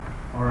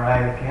All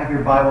right, if you have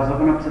your Bibles,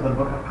 open up to the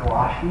book of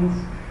Colossians.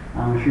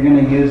 If you're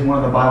going to use one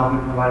of the Bibles we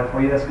provided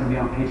for you, that's going to be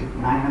on page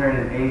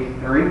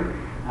 983. The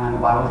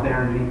Bible's there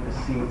underneath the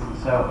seats. And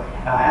so,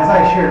 as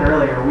I shared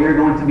earlier, we are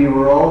going to be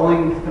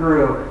rolling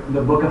through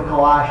the book of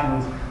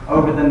Colossians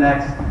over the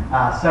next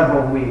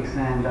several weeks.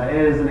 And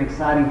it is an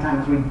exciting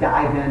time as we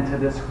dive into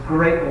this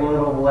great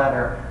little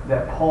letter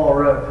that Paul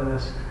wrote to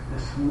this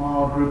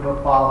small group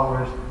of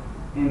followers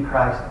in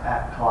Christ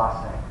at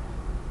Colossae.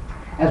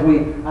 As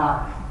we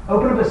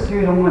open up this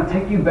series, I want to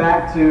take you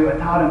back to a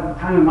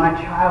time in my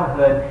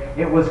childhood.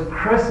 It was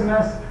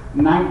Christmas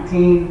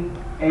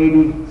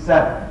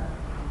 1987.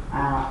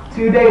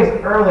 2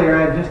 days earlier,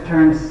 I had just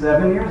turned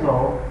 7 years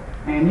old,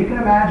 and you can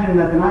imagine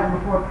that the night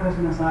before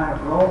Christmas, I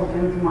rolled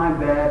into my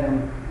bed,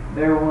 and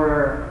there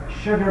were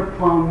sugar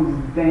plums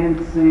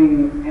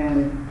dancing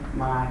in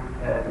my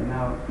head.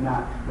 No,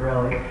 not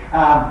really.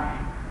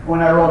 When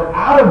I rolled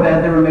out of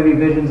bed, there were maybe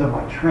visions of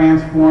like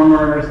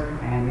Transformers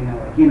and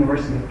like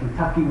University of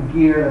Kentucky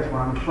gear. That's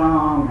where I'm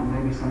from, and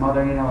maybe some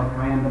other like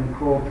random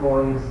cool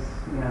toys,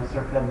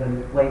 circa the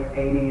late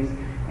 '80s.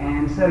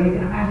 And so you can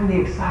imagine the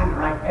excitement,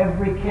 right?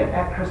 Every kid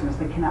at Christmas,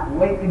 they cannot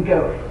wait to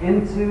go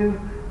into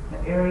the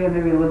area,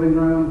 maybe living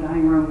room,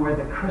 dining room, where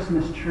the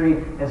Christmas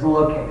tree is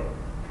located.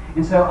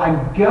 And so I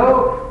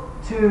go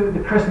to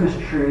the Christmas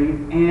tree,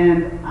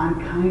 and I'm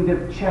kind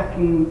of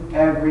checking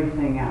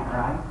everything out,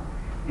 right?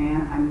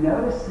 And I'm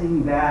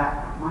noticing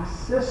that my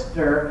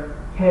sister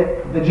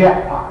hit the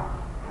jackpot.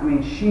 I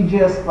mean, she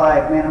just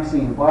I'm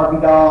seeing Barbie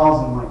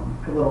dolls and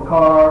a little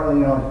car,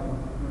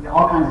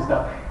 all kinds of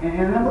stuff.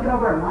 And I'm looking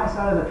over at my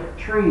side of the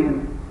tree,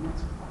 and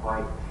it's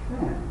quite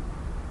thin.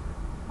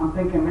 I'm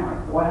thinking,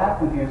 man, what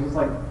happened here? Is this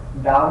like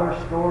Dollar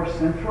Store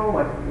Central?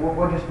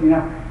 What just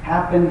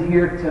happened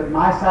here to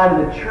my side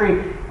of the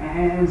tree?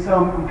 And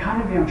so I'm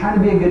kind of trying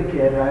to be a good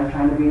kid, right? I'm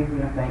trying to be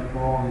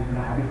thankful and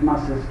happy for my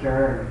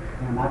sister,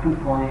 and not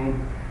complain.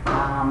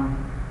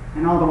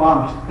 And all the while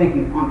I'm just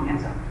thinking on the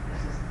inside,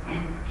 this is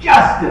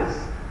injustice.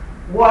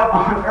 What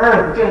on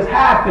earth just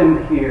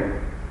happened here?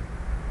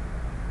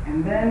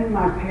 And then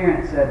my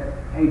parents said,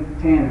 "Hey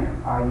Tanner,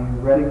 are you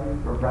ready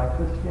for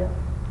breakfast yet?"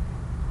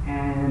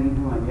 And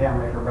I'm like, "Yeah, I'm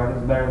ready for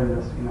breakfast. Better than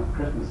this,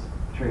 Christmas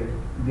tree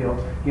deal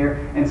here."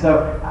 And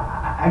so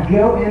I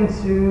go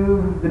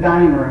into the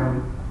dining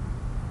room,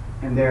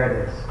 and there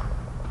it is.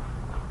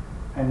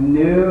 A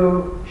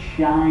new,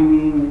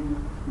 shining,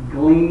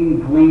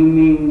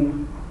 gleaming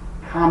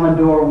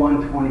Commodore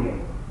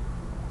 128.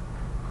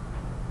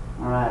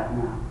 All right,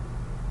 now,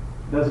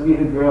 those of you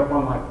who grew up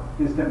on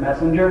Instant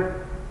Messenger,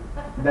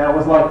 that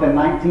was like the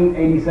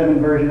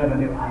 1987 version of a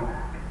new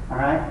iMac. All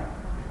right?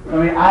 I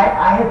mean,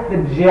 I hit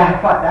the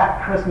jackpot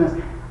that Christmas.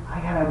 I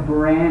got a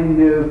brand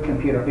new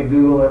computer. Okay,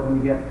 Google it when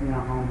you get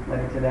home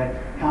later today.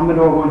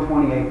 Commodore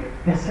 128.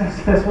 This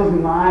was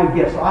my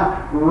gift. So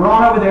I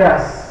run over there. I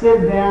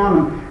sit down.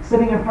 I'm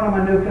sitting in front of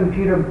my new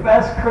computer.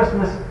 Best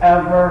Christmas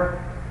ever.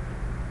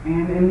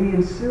 And in the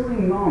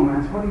ensuing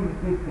moments, what do you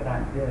think that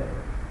I did?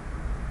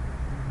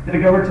 Did I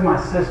go over to my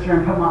sister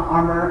and put my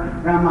arm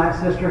around my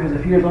sister who's a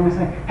few years old and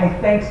say, "Hey,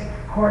 thanks,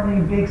 Courtney,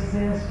 big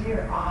sis.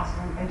 You're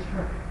awesome. Thanks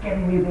for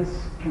getting me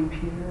this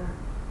computer"?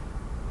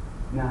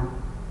 No.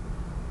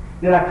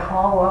 Did I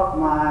call up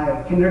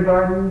my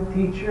kindergarten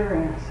teacher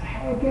and say,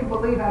 "Hey, I can't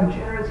believe how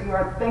generous you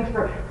are. Thanks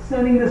for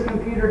sending this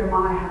computer to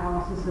my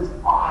house. This is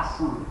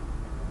awesome"?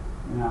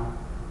 No.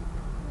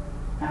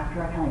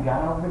 After I kind of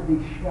got over the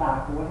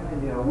shock, what did I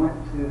do? I went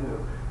to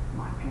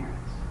my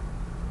parents,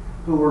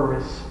 who were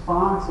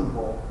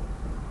responsible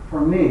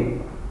for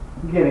me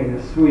getting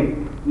the sweet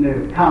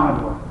new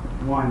Commodore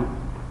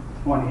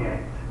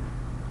 128.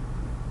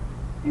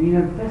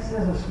 And this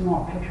is a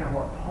small picture of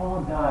what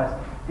Paul does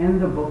in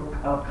the book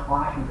of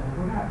Colossians. And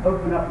we're going to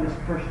open up this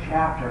first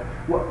chapter.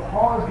 What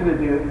Paul is going to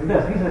do is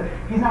this.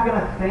 He's not going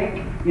to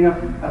thank,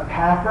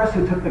 Epaphras,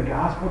 who took the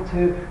gospel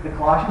to the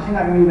Colossians. He's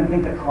not going to even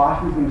thank the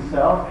Colossians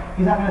themselves.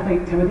 He's not going to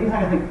thank Timothy. He's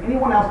not going to thank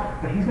anyone else.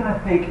 But he's going to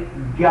thank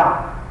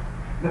God.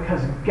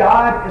 Because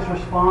God is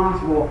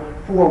responsible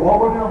for what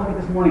we're going to look at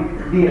this morning,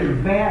 the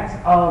advance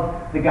of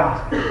the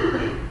gospel.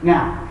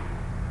 Now,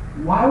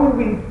 why would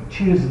we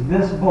choose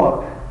this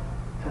book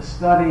to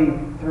study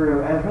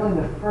through as really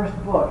the first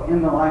book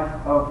in the life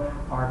of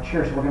our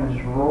church? We're going to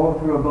just roll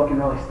through a book and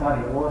really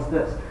study it. Well, it's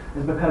this.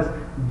 It's because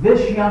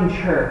this young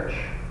church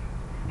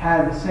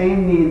had the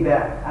same need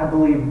that I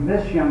believe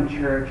this young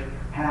church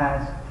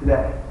has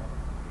today.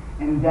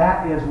 And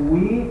that is, we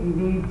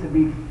need to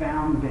be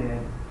founded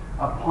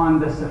upon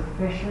the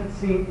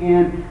sufficiency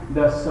and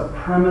the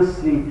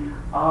supremacy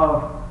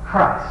of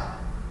Christ.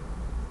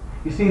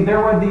 You see,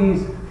 there were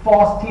these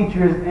false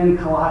teachers in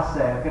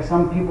Colossae. Okay,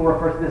 some people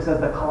refer to this as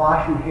the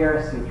Colossian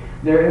heresy.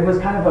 It was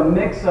kind of a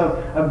mix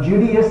of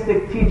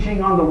Judaistic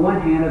teaching on the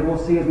one hand, as we'll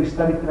see as we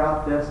study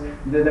throughout this,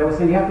 that would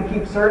say you have to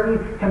keep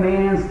certain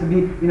commands to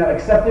be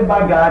accepted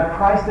by God.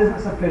 Christ isn't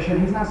sufficient.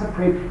 He's not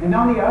supreme. And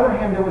on the other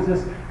hand, there was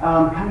this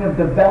kind of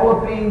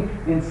developing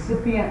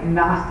incipient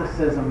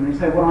Gnosticism. And you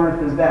say, what on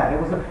earth is that?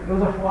 It was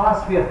a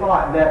philosophy of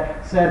thought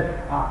that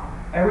said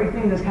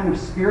Everything that's kind of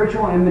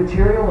spiritual and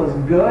material is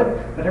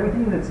good, but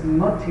everything that's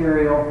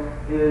material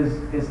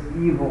is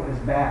evil, is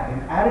bad.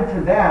 And added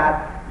to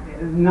that,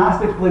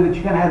 Gnostics believe that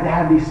you kind of had to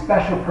have these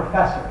special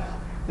professors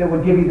that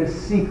would give you the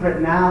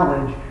secret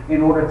knowledge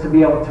in order to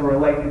be able to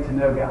relate and to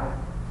know God.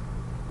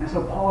 And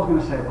so Paul's going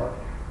to say, look,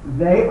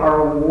 they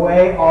are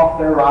way off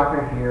their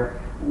rocker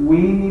here. We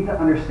need to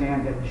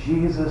understand that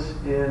Jesus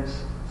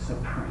is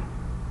supreme.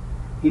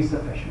 He's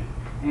sufficient.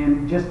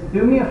 And just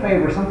do me a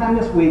favor, sometime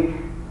this week,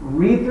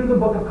 read through the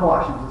book of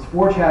Colossians. It's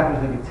 4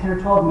 chapters, maybe 10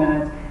 or 12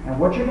 minutes, and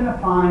what you're going to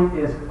find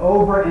is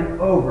over and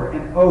over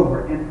and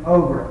over and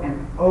over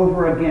and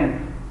over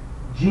again,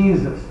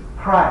 Jesus,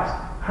 Christ,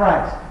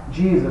 Christ,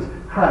 Jesus,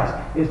 Christ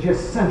is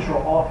just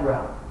central all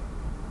throughout.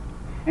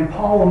 And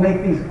Paul will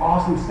make these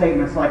awesome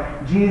statements like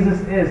Jesus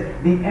is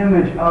the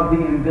image of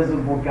the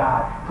invisible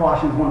God,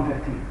 Colossians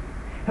 1:15.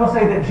 He'll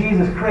say that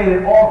Jesus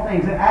created all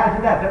things, and added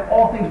to that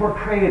all things were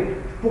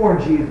created for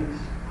Jesus,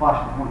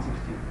 Colossians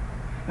 1:16.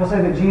 He'll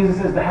say that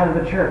Jesus is the head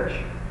of the church,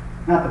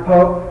 not the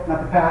Pope,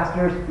 not the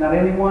pastors, not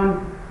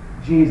anyone.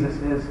 Jesus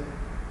is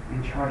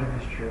in charge of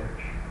his church.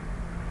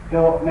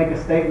 He'll make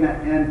a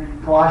statement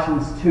in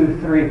Colossians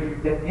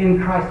 2:3 that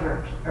in Christ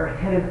are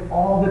hidden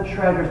all the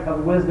treasures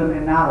of wisdom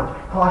and knowledge.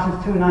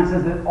 Colossians 2:9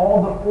 says that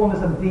all the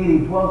fullness of deity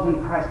dwells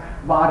in Christ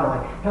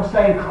bodily. He'll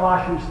say in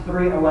Colossians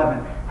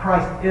 3:11,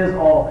 Christ is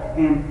all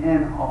and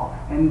in all.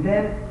 And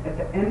then at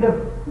the end of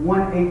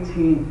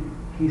 1:18,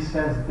 he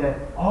says that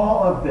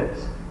all of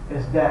this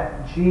is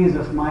that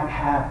Jesus might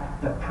have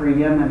the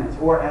preeminence,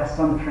 or as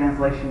some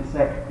translations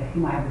say, that he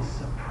might have the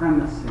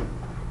supremacy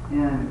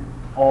in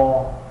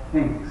all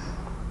things.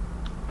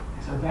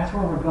 So that's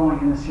where we're going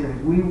in the series.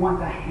 We want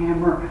to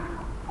hammer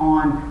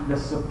on the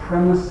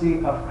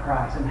supremacy of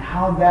Christ and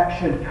how that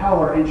should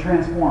color and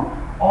transform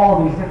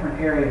all these different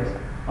areas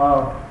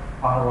of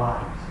our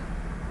lives.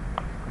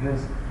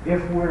 Because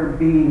if we're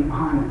being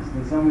honest,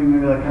 and some of you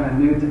may be like kind of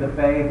new to the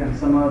faith, and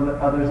some of the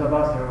others of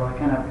us are like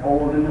kind of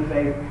old in the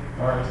faith,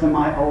 or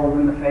semi-old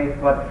in the faith,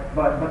 but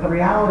the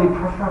reality,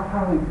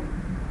 probably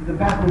the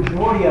vast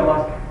majority of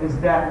us, is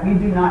that we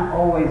do not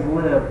always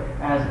live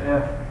as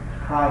if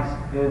Christ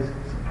is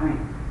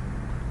supreme.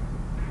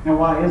 Now,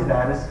 why is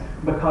that? It's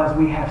because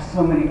we have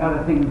so many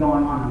other things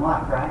going on in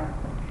life, right?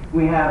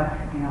 We have,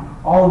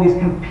 all of these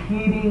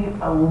competing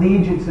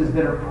allegiances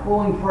that are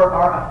pulling for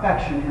our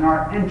affection and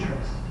our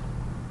interest.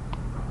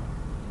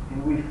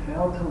 And we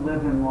fail to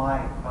live in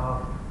light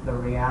of the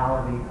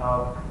reality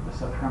of the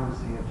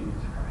supremacy of Jesus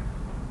Christ.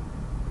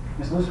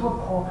 And so this is what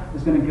Paul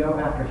is going to go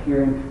after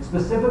here. And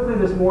specifically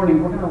this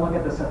morning, we're going to look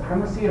at the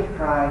supremacy of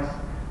Christ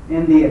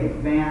in the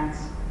advance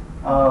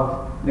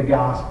of the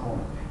gospel.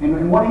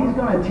 And what he's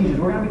going to teach us,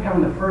 we're going to be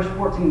covering the first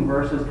 14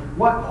 verses.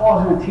 What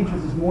Paul's going to teach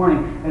us this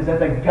morning is that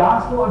the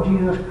gospel of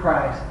Jesus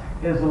Christ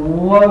is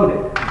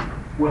loaded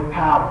with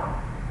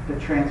power to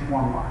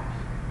transform lives.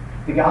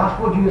 The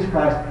gospel of Jesus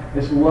Christ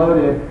is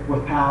loaded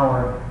with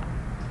power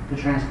to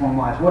transform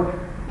lives. What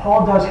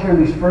Paul does here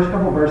in these first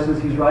couple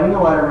verses, he's writing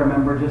a letter,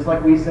 remember, just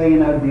like we say,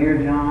 dear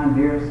John,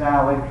 dear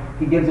Sally.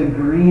 He gives a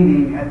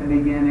greeting at the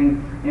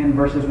beginning in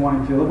verses 1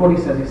 and 2. Look what he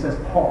says. He says,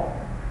 Paul,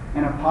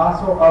 an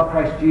apostle of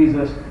Christ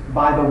Jesus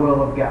by the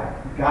will of God.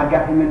 God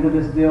got him into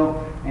this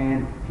deal,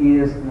 and he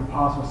is an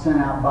apostle sent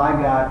out by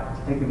God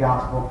to take the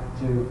gospel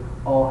to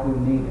all who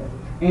need it.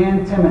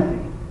 And Timothy.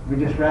 We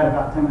just read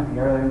about Timothy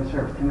earlier in the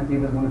service. Timothy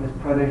was one of his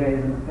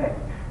proteges in the faith,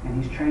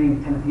 and he's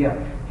training Timothy up.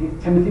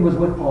 Timothy was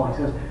with Paul. He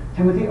says,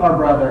 Timothy, our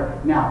brother.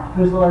 Now,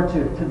 who's the letter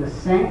to? To the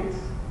saints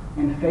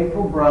and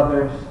faithful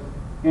brothers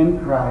in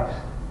Christ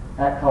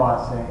at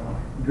Colossae.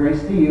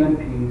 Grace to you and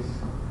peace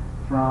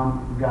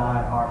from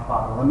God our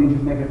Father. Let me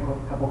just make a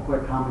couple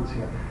quick comments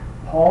here.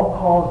 Paul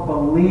calls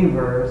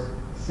believers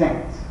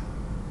saints.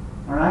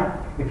 All right?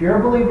 If you're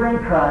a believer in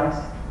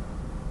Christ,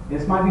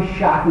 this might be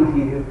shocking to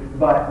you,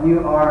 but you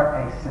are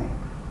a saint.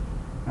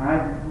 All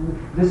right?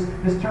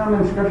 This term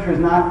in Scripture is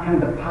not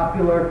kind of the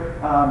popular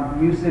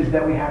usage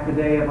that we have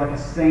today of like a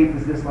saint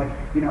is this like,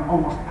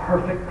 almost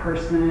perfect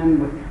person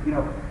with,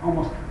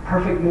 almost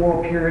perfect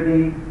moral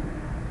purity.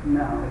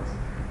 No,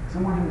 it's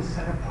someone who is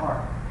set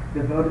apart,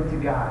 devoted to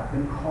God,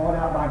 been called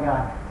out by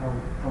God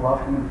to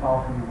love Him and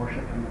follow Him and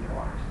worship Him with their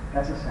lives.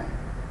 That's a saint.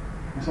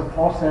 And so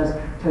Paul says,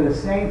 to the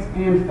saints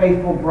and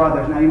faithful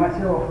brothers. Now you might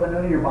see a little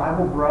footnote in your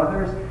Bible.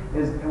 Brothers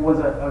was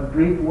a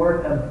Greek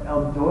word,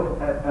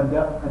 adelphoi,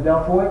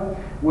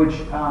 which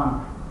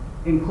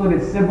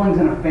included siblings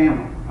in a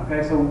family.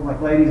 Okay, so like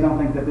ladies, don't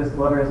think that this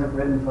letter isn't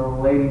written for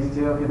ladies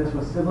too. Okay, this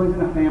was siblings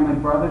in a family,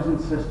 brothers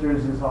and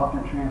sisters is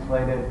often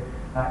translated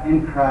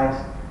in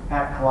Christ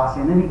at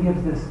Colossae. And then he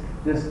gives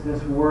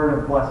this word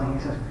of blessing. He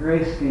says,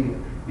 grace to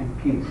you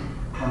and peace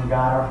from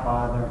God our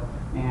Father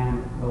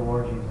and the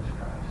Lord Jesus Christ.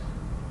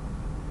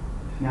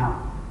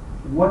 Now,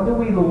 what do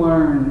we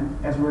learn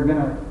as we're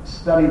going to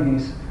study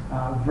these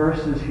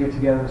verses here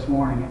together this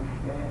morning?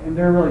 And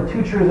there are really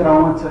two truths that I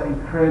want to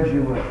encourage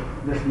you with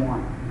this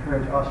morning,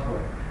 encourage us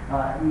with.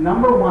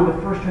 Number one,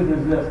 the first truth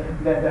is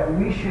this, that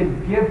we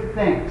should give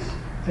thanks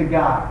to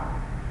God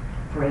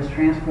for His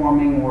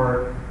transforming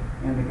work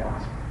in the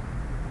gospel.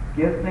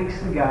 Give thanks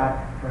to God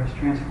for his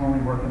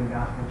transforming work in the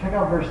gospel. Check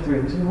out verse 3.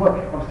 This is what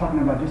I was talking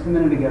about just a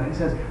minute ago. He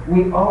says,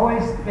 we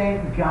always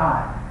thank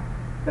God,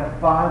 the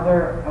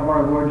Father of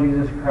our Lord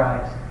Jesus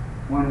Christ,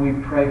 when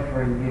we pray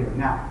for you.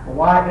 Now,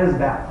 why is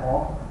that,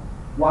 Paul?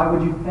 Why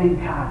would you thank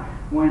God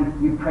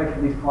when you pray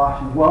for these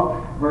Colossians?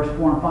 Well, verse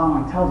 4 and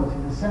following tells us,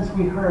 he says, since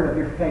we heard of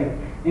your faith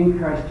in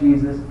Christ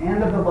Jesus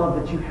and of the love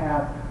that you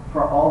have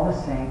for all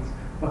the saints,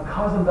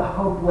 because of the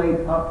hope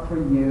laid up for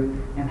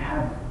you in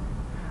heaven.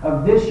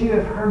 Of this you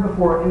have heard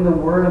before in the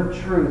word of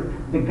truth,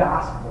 the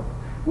gospel,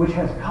 which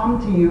has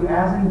come to you,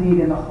 as indeed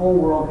in the whole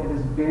world it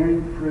is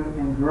bearing fruit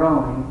and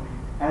growing,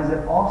 as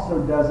it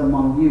also does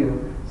among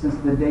you, since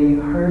the day you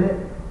heard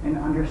it and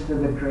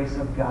understood the grace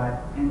of God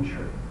in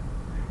truth.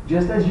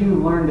 Just as you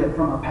learned it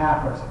from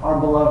Epaphras, our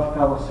beloved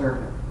fellow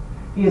servant.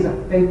 He is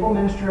a faithful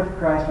minister of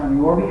Christ on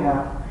your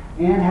behalf,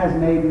 and has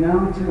made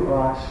known to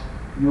us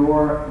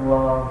your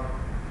love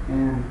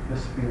in the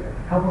Spirit.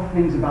 A couple of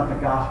things about the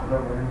gospel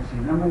that we're going to see.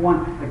 Number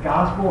one, the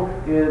gospel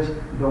is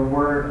the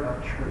word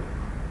of truth.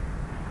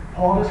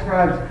 Paul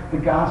describes the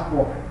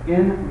gospel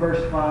in verse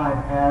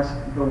 5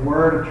 as the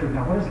word of truth.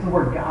 Now, what does the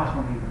word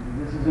gospel mean?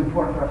 This is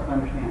important for us to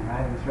understand,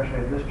 right? And especially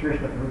at this church,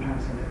 that we're trying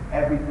to center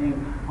everything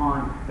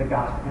on the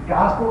gospel. The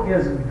gospel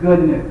is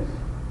good news.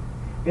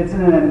 It's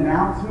an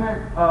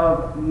announcement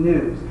of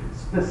news.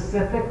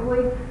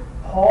 Specifically,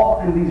 Paul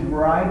and these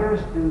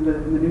writers in the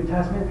New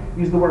Testament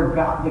use the word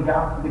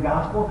the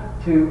gospel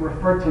to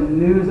refer to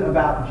news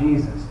about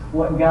Jesus,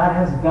 what God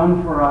has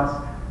done for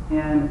us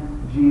in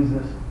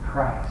Jesus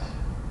Christ.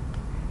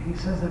 And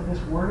he says that this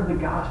word of the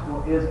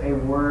gospel is a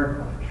word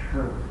of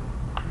truth.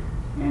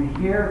 And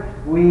here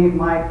we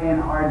might in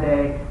our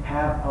day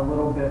have a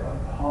little bit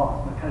of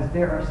pause, because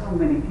there are so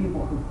many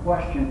people who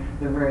question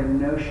the very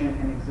notion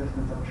and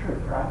existence of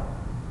truth, right?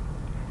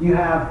 You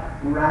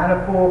have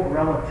radical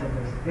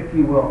relativists, if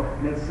you will,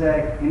 that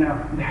say,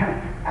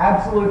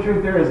 absolute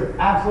truth, there is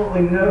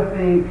absolutely no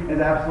thing as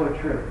absolute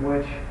truth,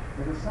 which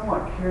is a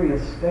somewhat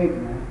curious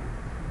statement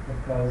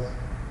because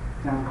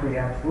it sounds pretty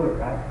absolute,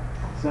 right?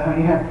 So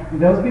you have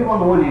those people on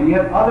the one hand. You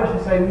have others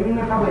who say,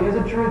 there probably is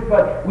a truth,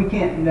 but we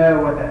can't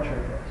know what that truth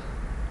is.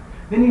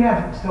 Then you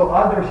have still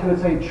others who would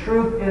say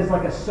truth is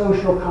like a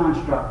social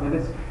construct. That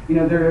it's,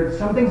 there are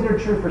some things that are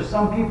true for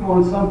some people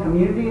in some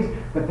communities,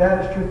 but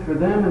that is truth for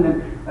them. And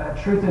then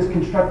truth is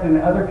constructed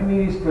in other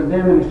communities for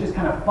them, and it's just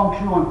kind of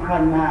functional and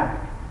pragmatic,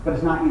 but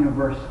it's not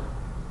universal.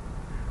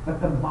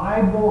 But the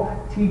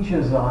Bible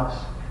teaches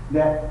us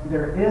that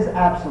there is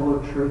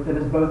absolute truth that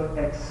is both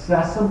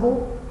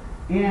accessible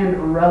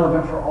and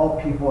relevant for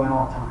all people in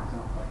all times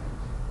and all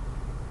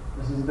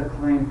places. This is the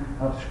claim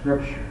of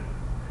Scripture.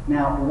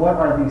 Now, what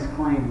are these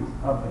claims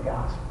of the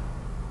gospel?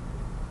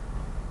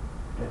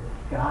 That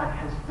God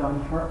has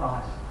done for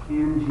us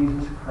in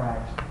Jesus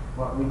Christ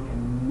what we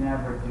can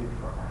never do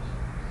for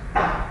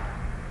ourselves.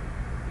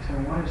 You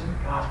say, what is the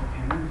gospel?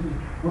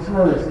 Listen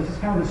to this. This is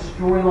kind of the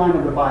storyline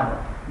of the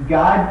Bible.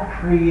 God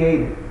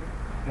created,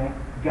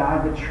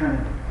 God the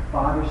Trinity,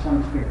 Father,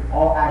 Son, Spirit,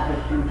 all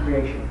active in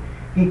creation.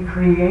 He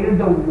created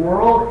the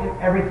world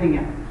and everything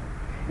in it.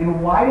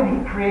 And why did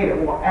he create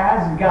it? Well,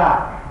 as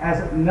God,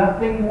 as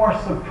nothing more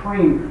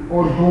supreme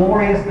or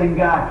glorious than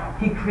God,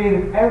 he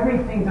created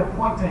everything to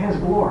point to his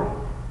glory,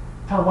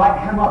 to light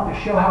him up, to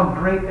show how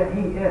great that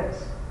he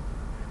is.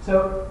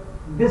 So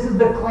this is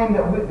the claim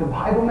that the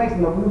Bible makes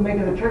and that we make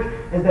in the church,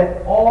 is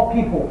that all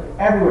people,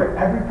 everywhere,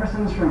 every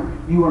person in this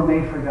room, you are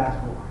made for God's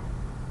glory.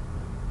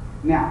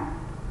 Now,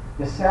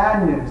 the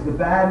sad news, the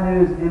bad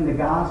news in the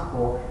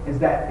gospel is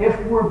that if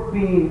we're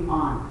being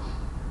honest,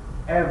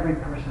 every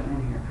person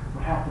in here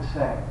would have to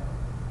say,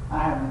 I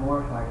haven't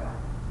glorified God.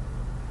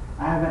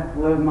 I haven't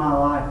lived my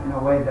life in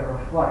a way that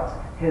reflects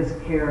his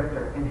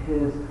character and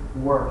his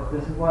worth.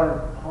 This is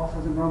what Paul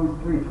says in Romans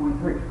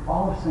 3:23.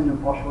 All have sinned and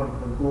fall short of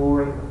the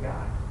glory of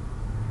God.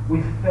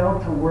 We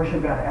failed to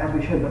worship God as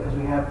we should because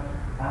we have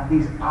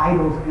these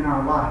idols in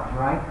our lives,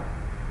 right?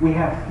 We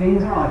have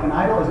things in our life. An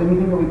idol is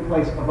anything that we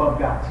place above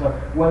God. So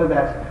whether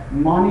that's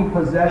money,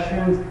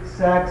 possessions,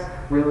 sex,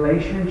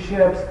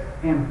 relationships,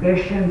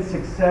 ambition,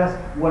 success,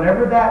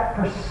 whatever that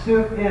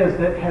pursuit is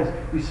that has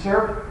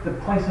usurped the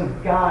place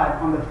of God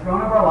on the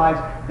throne of our lives,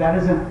 that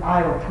is an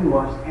idol to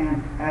us.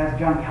 And as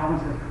John Calvin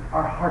says,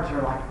 our hearts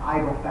are like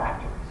idol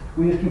factories.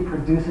 We just keep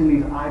producing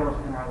these idols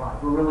in our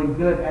life. We're really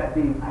good at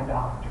being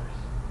idolaters.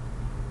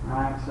 All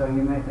right? So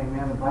you may think,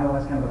 man, the Bible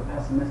has kind of a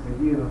pessimistic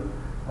view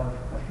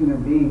of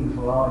human beings.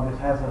 Well, it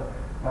just has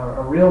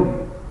a real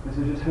view. This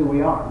is just who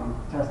we are. I mean,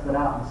 test it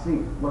out and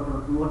see.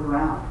 Look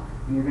around,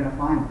 and you're going to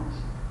find this.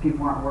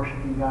 People aren't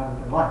worshiping God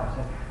with their life. I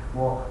said,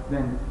 well,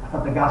 then I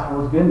thought the gospel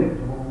was good news.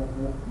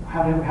 Well,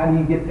 how do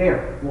you get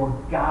there?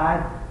 Well,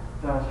 God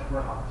does for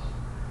us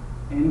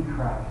in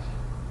Christ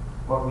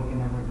what we can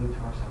never do to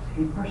ourselves.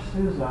 He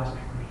pursues us.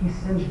 He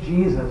sends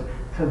Jesus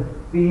to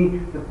be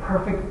the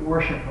perfect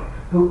worshiper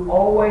who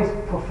always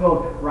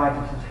fulfilled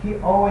righteousness. He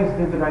always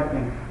did the right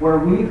thing. Where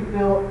we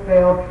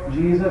failed,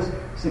 Jesus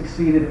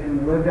succeeded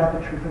and lived out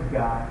the truth of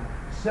God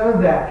so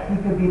that he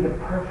could be the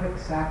perfect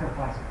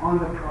sacrifice on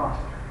the cross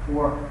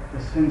for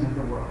the sins of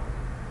the world.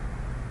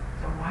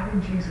 So why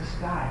did Jesus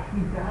die?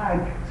 He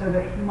died so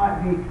that he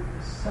might be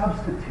a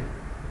substitute.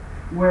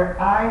 Where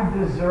I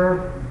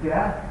deserve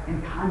death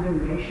and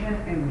condemnation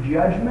and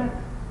judgment,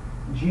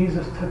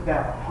 Jesus took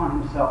that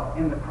upon himself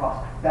in the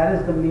cross. That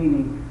is the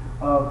meaning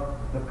of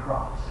the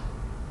cross.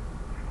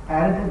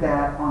 Added to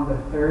that, on the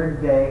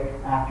third day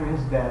after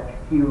his death,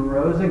 he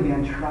rose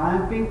again,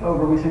 triumphing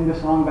over. We sing the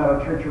song about,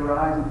 "O church,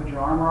 arise and put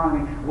your armor on." I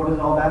mean, what is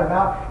all that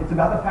about? It's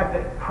about the fact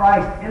that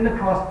Christ, in the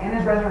cross and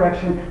his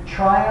resurrection,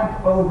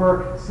 triumphed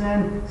over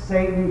sin,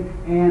 Satan,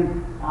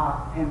 and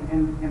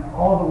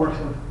all the works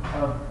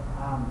of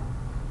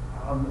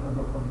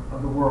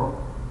the world.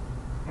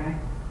 Okay?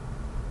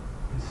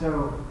 And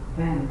so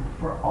then,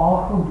 for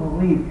all who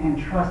believe and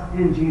trust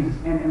in Jesus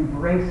and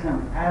embrace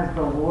him as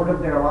the Lord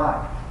of their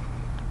life,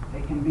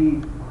 they can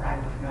be right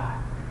with God.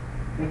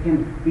 They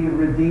can be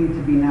redeemed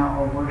to be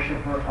now a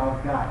worshiper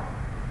of God.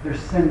 Their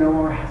sin no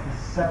longer has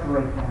to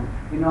separate them.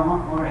 They no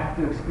longer have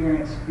to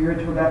experience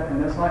spiritual death in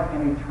this life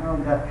and eternal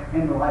death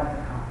in the life to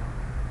come.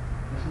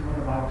 This is what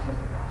the Bible says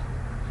the gospel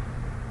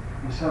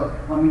is. And so,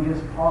 let me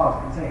just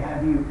pause and say,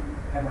 have you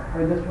ever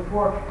heard this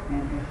before?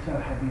 And if so,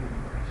 have you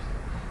embraced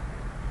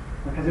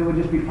this? Because it would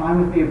just be fine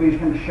with me if we just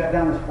kind of shut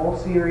down this whole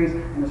series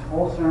and this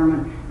whole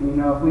sermon. And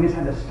if we just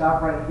had to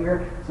stop right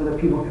here so that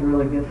people could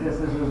really get this.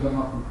 This is the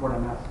most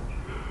important message.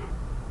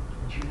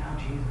 That you know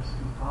Jesus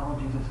and follow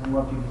Jesus and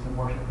love Jesus and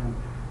worship him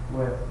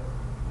with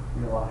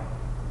your life.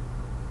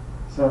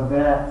 So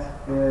that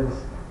is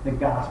the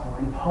gospel.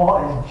 And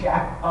Paul is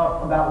jacked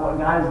up about what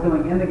God is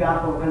doing in the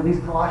gospel because these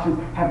Colossians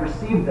have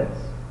received this.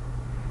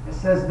 It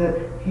says that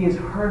he has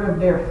heard of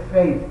their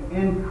faith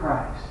in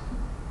Christ.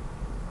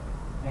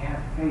 They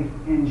have faith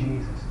in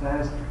Jesus.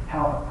 That is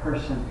how a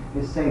person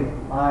is saved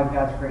by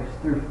God's grace,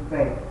 through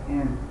faith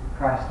in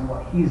Christ and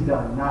what he's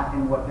done, not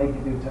in what they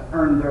can do to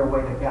earn their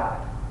way to God,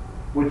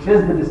 which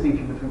is the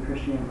distinction between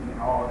Christianity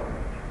and all other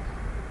religions.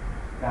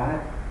 Got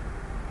it?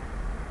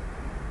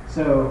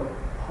 So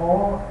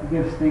Paul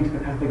gives thanks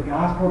because the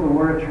gospel, the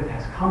word of truth,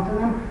 has come to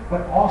them,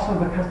 but also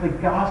because the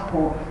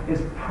gospel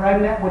is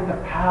pregnant with the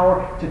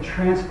power to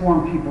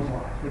transform people's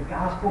lives. The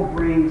gospel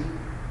brings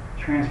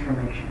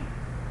transformation.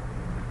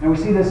 And we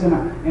see this in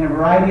a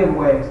variety of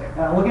ways.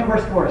 Look at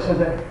verse 4. It says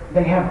that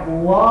they have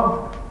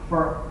love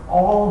for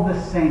all the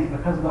saints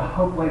because of the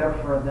hope laid up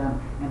for them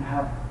in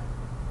heaven.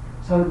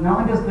 So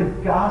not only does the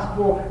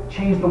gospel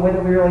change the way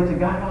that we relate to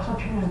God, it also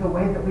changes the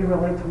way that we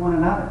relate to one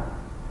another.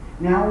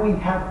 Now we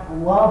have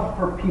love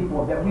for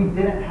people that we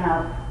didn't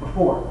have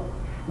before.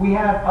 We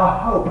have a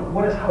hope.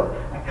 What is hope?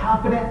 A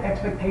confident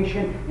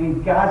expectation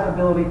in God's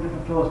ability to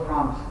fulfill his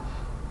promises.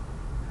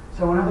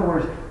 So in other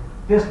words,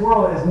 this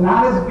world is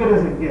not as good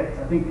as it gets.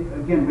 I think,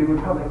 again, we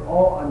would probably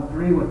all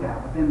agree with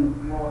that. But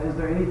then, well, is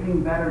there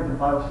anything better? The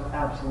Bible says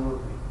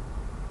absolutely.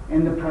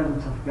 In the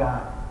presence of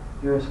God,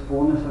 there is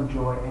fullness of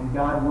joy, and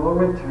God will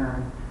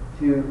return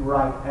to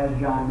right, as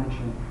John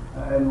mentioned,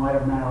 in light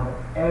of 9/11,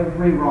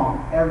 every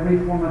wrong, every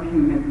form of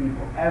human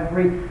evil,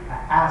 every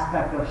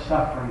aspect of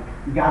suffering.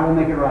 God will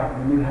make it right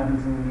in the new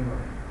heavens and the new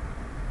earth.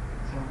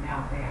 So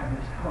now they have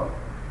this hope.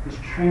 It's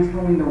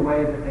transforming the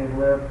way that they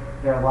live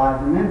their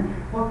lives. And then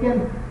look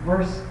in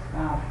verse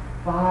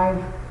 5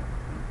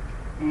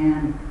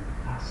 and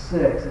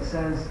 6. It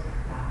says,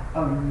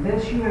 "Of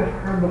this you have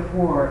heard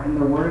before in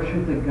the word of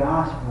truth, the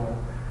gospel,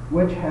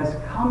 which has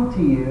come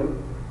to you,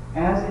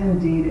 as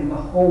indeed in the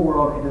whole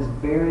world it is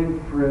bearing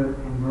fruit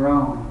and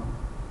growing,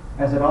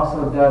 as it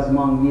also does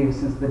among you,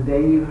 since the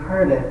day you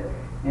heard it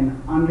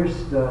and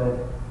understood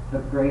the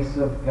grace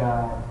of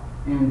God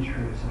in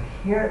truth." So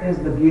here is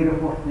the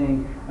beautiful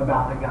thing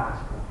about the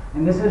gospel.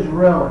 And this is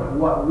really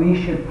what we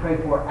should pray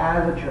for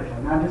as a church.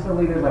 Like not just the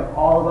leaders, like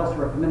all of us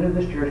who are committed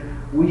to this church.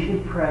 We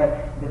should pray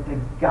that the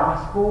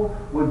gospel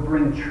would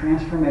bring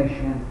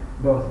transformation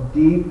both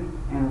deep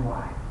and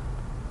wide.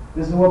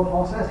 This is what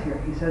Paul says here.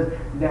 He says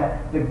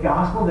that the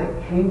gospel that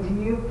came to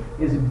you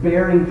is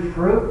bearing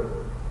fruit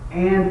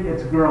and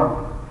it's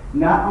growing.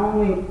 Not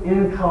only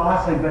in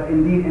Colossae, but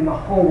indeed in the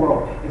whole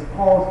world. It's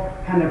Paul's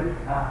kind of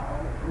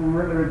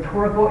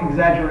rhetorical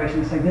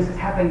exaggeration to say this is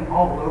happening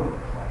all over the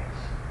place.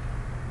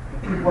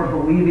 People are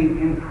believing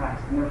in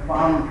Christ and they're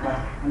following Christ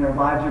and their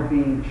lives are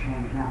being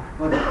changed. Now,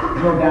 let's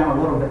drill down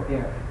a little bit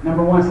there.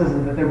 Number one says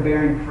that they're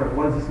bearing fruit.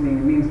 What does this mean?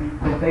 It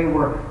means that they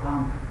were,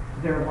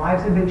 their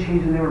lives had been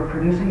changed and they were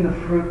producing the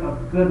fruit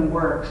of good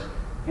works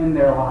in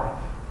their life.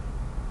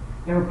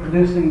 They were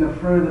producing the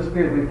fruit of the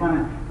Spirit. We find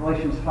in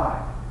Galatians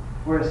 5,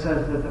 where it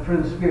says that the fruit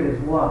of the Spirit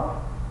is love,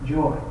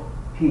 joy,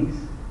 peace,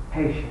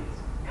 patience,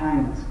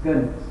 kindness,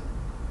 goodness,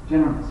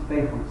 gentleness,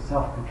 faithfulness,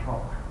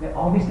 self-control. That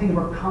all these things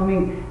were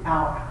coming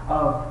out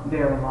of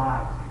their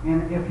lives.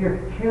 And if you're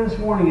here this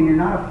morning and you're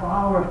not a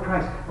follower of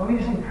Christ, let me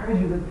just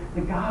encourage you that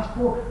the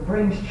gospel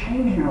brings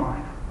change in your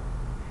life.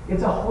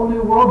 It's a whole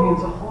new worldview.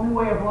 It's a whole new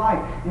way of life.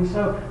 And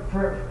so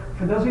for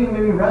those of you who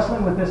may be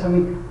wrestling with this,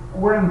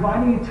 we're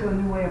inviting you to a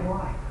new way of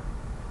life.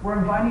 We're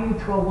inviting you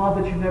to a love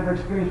that you've never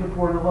experienced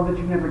before and a love that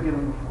you've never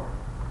given before.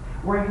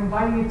 We're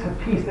inviting you to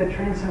peace that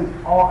transcends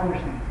all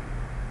understanding.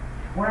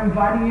 We're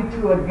inviting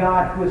you to a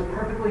God who is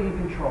perfectly in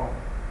control.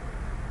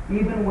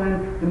 Even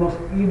when the most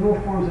evil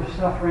forms of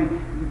suffering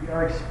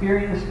are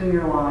experienced in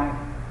your life,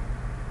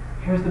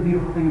 here's the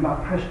beautiful thing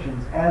about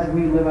Christians. As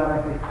we live out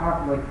our faith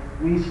properly,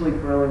 we sleep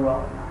really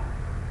well at night.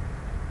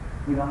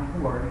 We don't have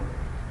to worry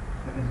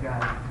because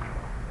God is in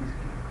control. He's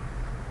king.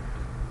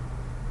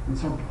 And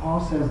so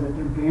Paul says that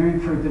they're bearing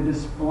fruit, they're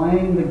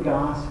displaying the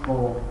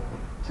gospel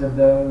to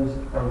those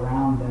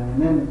around them.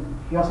 And then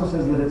he also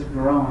says that it's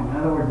growing. In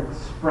other words,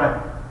 it's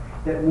spreading.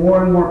 That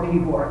more and more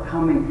people are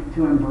coming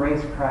to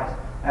embrace Christ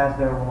as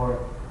their Lord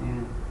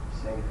and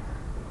Savior.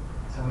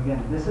 So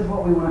again, this is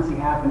what we want to see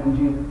happen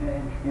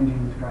in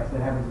Jesus Christ.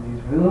 That happens in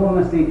Jesus. We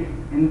want to see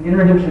in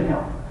Redemption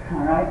Hill.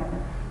 All right?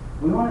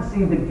 We want to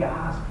see the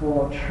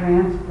gospel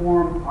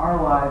transform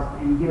our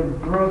lives and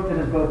give growth that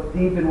is both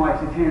deep and wide.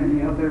 So, you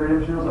know, the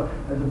Redemption Hill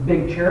is a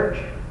big church.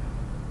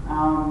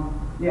 I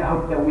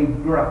hope that we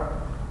grow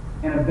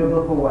in a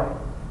biblical way.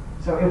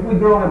 So if we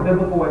grow in a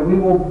biblical way, we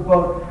will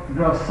both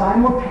grow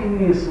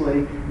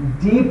simultaneously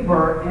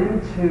deeper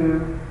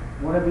into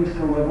what it means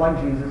to live like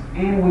Jesus,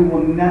 and we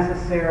will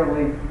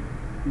necessarily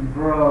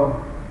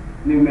grow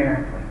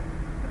numerically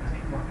because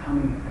people are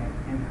coming to faith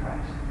in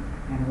Christ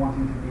and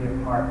wanting to be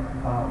a part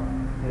of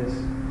this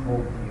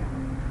whole deal.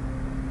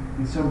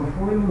 And so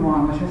before we move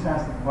on, let's just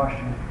ask the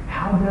question,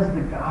 how does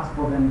the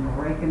gospel then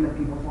break into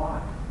people's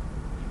lives?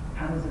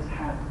 How does this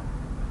happen?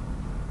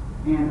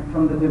 And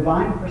from the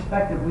divine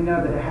perspective, we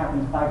know that it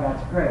happens by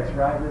God's grace,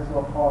 right? This is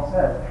what Paul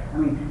says. I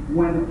mean,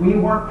 when we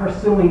weren't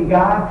pursuing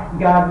God,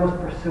 God was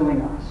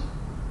pursuing us.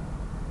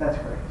 That's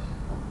grace.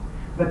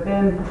 But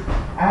then,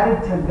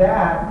 added to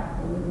that,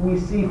 we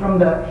see from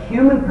the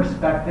human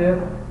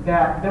perspective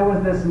that there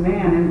was this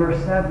man in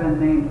verse 7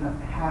 named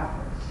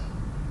Epaphras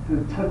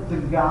who took the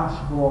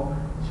gospel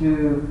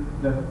to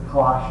the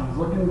Colossians.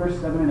 Look in verse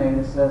 7 and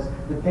 8. It says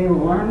that they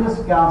learned this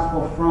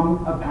gospel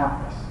from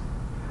Epaphras,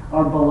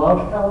 our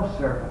beloved fellow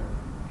servant.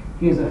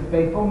 He is a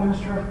faithful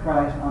minister of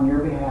Christ on your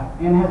behalf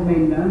and has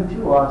made known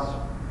to us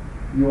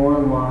your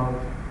love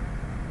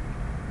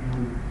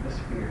in the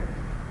Spirit.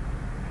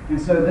 And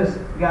so this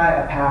guy,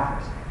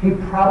 Epaphras, he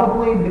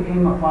probably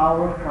became a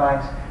follower of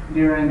Christ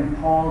during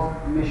Paul's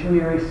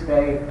missionary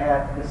stay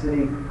at the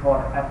city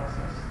called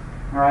Ephesus.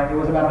 All right, it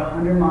was about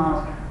 100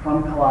 miles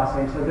from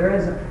Colossae. So there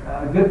is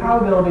a good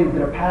probability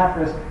that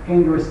Epaphras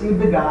came to receive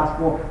the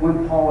gospel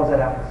when Paul was at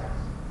Ephesus.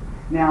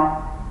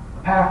 Now,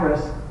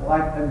 Epaphras,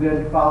 like a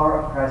good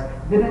follower of Christ,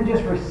 didn't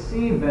just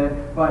receive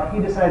it, but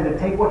he decided to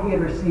take what he had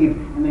received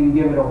and then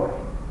give it away.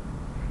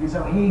 And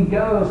so he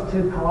goes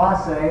to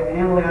Colossae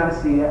and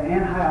Laodicea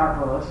and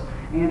Hierapolis,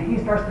 and he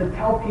starts to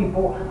tell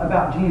people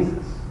about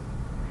Jesus,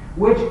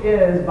 which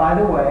is, by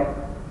the way,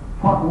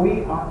 what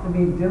we ought to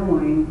be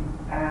doing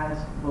as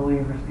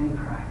believers in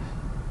Christ.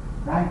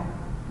 Right?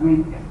 I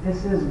mean, if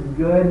this is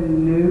good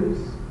news,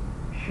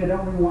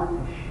 shouldn't we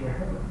want to share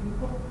it with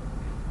people?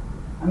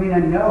 I mean, I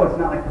know it's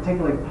not like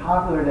particularly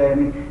popular today. I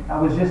mean, I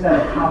was just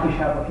at a coffee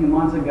shop a few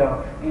months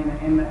ago,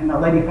 and the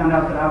lady found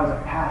out that I was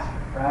a pastor,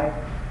 right?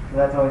 So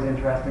that's always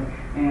interesting.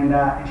 And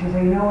she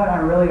said, you know what I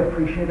really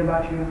appreciate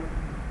about you?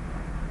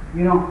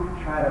 You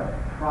don't try to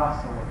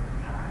proselytize.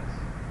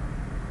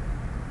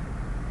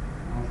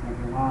 I was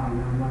thinking, wow,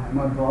 am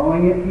I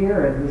blowing it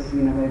here? Or is this,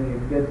 maybe a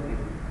good thing?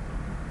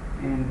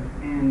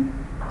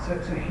 And so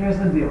here's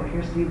the deal.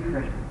 Here's the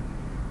encouragement.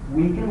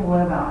 We can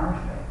live out our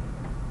faith.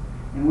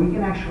 And we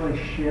can actually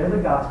share the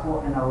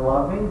gospel in a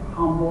loving,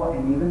 humble,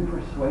 and even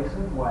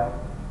persuasive way.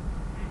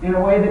 In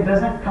a way that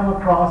doesn't come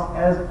across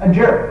as a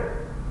jerk.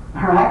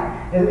 All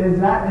right? It's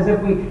not as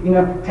if we,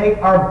 take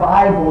our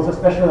Bibles,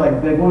 especially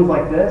like big ones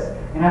like this,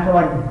 and have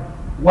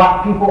to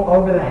whack people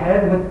over the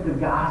head with the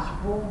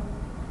gospel.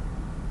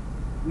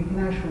 We can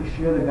actually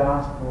share the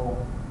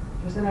gospel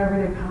just in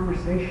everyday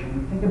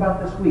conversation. Think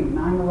about this week,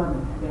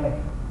 9/11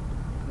 today.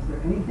 Is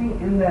there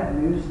anything in that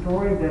news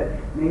story that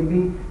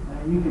maybe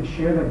you could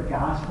share the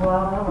gospel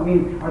out of? I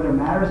mean, are there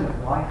matters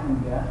of life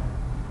and death?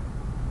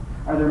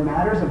 Are there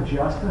matters of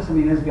justice? I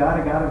mean, is God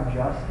a God of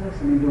justice?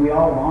 I mean, do we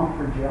all long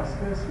for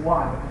justice?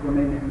 Why? Because we're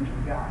made in the image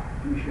of God.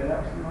 Can you share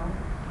that with somebody?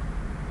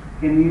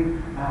 Can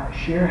you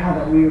share how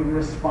that we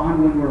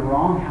respond when we're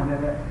wrong? How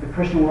that the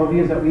Christian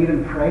worldview is that we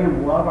even pray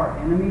and love our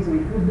enemies? I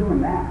mean, who's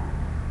doing that?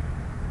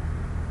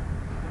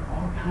 There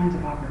are all kinds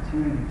of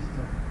opportunities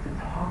to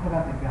talk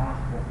about the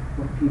gospel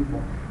with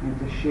people and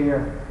to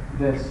share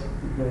this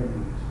good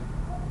news.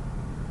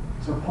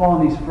 So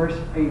Paul, in these first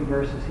 8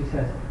 verses, he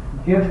says,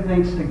 give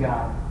thanks to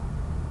God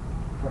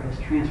for his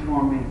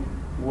transforming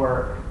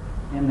work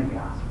in the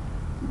gospel.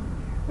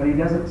 But he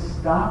doesn't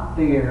stop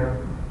there.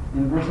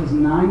 In verses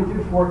 9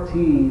 through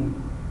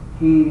 14,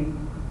 he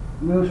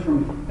moves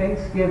from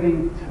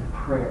thanksgiving to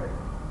prayer.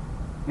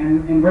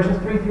 And in verses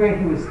 3 through 8,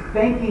 he was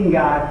thanking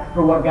God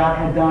for what God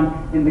had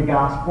done in the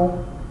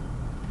gospel.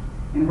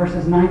 In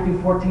verses 9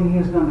 through 14, he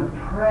was going to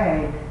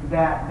pray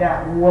that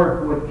that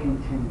work would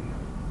continue.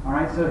 All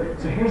right,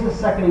 so here's the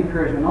second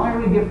encouragement. Not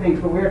only do we give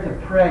thanks, but we are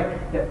to pray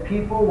that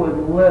people would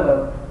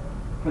live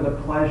for the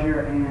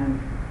pleasure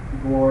and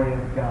glory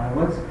of God.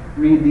 Let's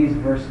read these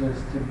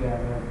verses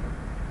together.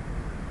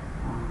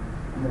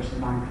 verses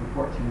 9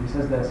 through 14. He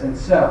says this, "And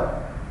so,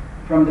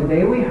 from the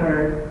day we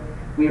heard,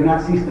 we have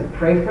not ceased to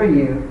pray for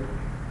you,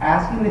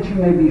 asking that you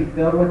may be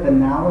filled with the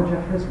knowledge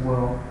of His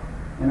will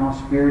and all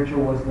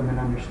spiritual wisdom and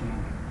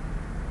understanding,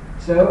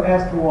 so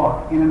as to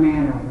walk in a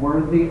manner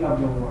worthy of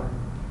the Lord,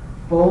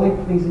 fully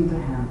pleasing to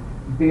Him,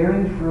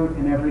 bearing fruit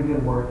in every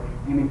good work,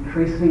 and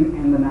increasing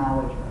in the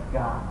knowledge of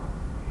God.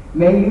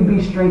 May you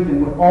be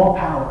strengthened with all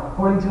power,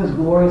 according to His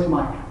glorious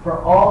might,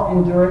 for all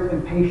endurance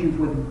and patience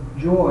with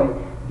joy,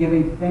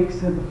 giving thanks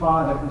to the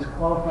Father who has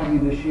qualified you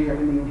to share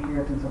in the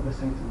inheritance of the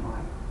saints in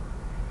light.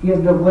 He has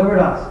delivered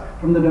us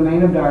from the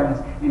domain of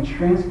darkness and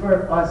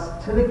transferred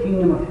us to the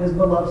kingdom of His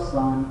beloved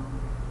Son,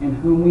 in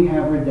whom we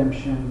have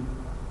redemption,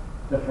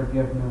 the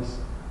forgiveness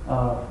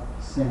of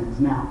sins."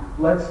 Now,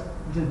 let's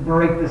just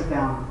break this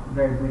down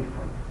very briefly.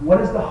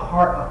 What is the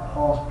heart of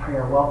Paul's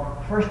prayer? Well,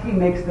 first he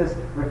makes this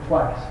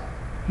request.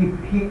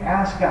 He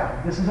asks God,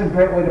 this is a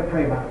great way to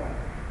pray, by the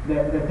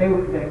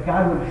way, that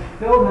God would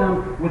fill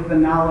them with the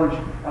knowledge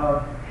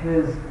of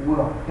His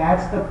will.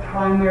 That's the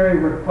primary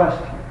request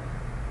here.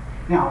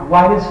 Now,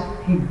 why does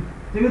he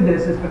do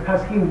this? Is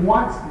because he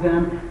wants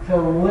them to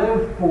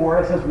live for,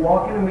 it says,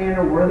 walk in a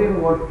manner worthy of the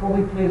Lord,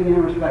 fully pleasing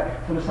in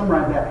respect. So to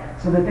summarize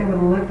that, so that they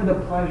would live for the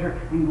pleasure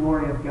and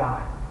glory of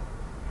God.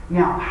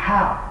 Now,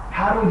 how?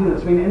 How do we do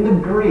this? I mean, in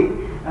the Greek,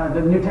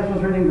 the New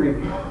Testament was written in Greek.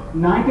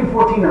 9 through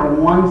 14 are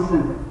one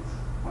sentence.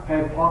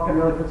 Okay, Paul could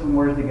really put some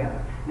words together.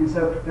 And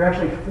so there are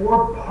actually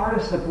 4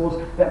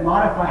 participles that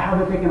modify how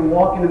that they can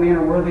walk in a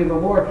manner worthy of the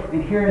Lord.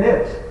 And here it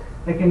is.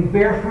 They can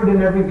bear fruit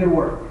in every good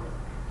work.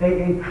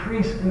 They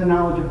increase in the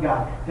knowledge of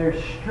God. They're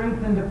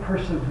strengthened to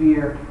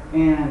persevere.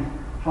 And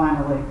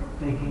finally,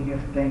 they can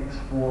give thanks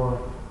for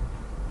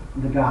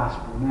the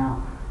gospel.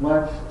 Now,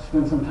 let's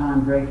spend some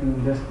time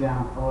breaking this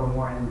down a little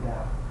more in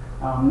depth.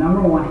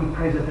 Number 1, he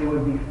prays that they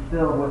would be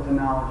filled with the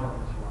knowledge of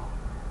His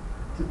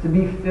will. To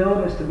be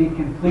filled is to be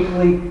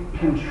completely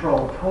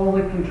controlled,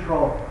 totally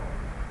controlled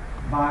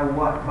by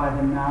what? By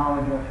the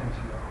knowledge of His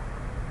will.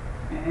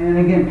 And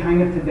again,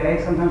 kind of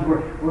today, sometimes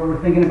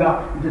we're thinking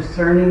about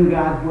discerning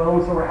God's will,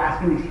 and so we're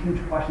asking these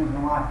huge questions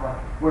in life, like,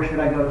 where should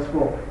I go to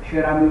school?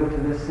 Should I move to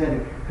this city?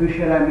 Who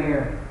should I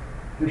marry?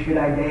 Who should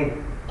I date?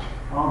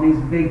 All these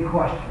big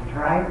questions,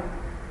 right?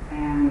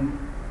 And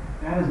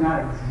that is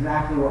not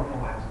exactly what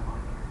Paul has in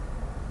mind.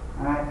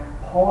 All right?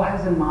 Paul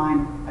has in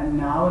mind a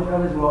knowledge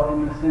of His will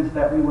in the sense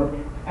that we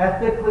would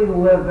ethically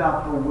live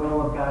out the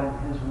will of God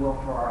and His will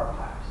for our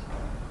lives.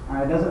 All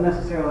right? It doesn't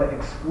necessarily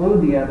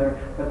exclude the other,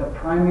 but the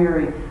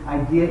primary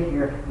idea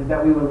here is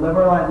that we would live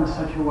our lives in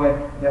such a way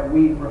that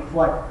we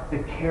reflect the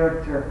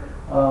character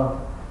of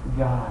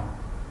God.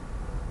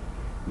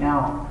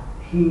 Now,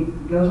 he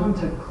goes on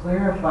to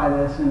clarify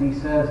this, and he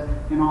says,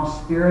 in all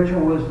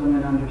spiritual wisdom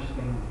and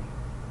understanding,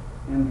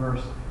 in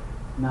verse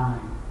 9.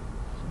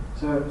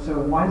 So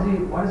why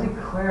does he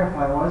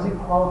clarify? Why does he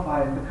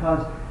qualify it?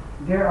 Because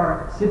there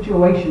are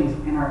situations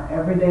in our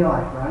everyday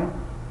life, right,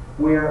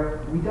 where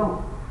we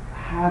don't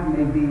have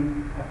maybe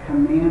a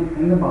command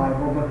in the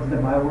Bible, because the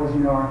Bible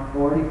is our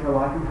authority for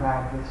life and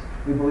practice.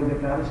 We believe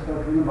that God has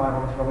spoken in the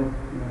Bible. That's why we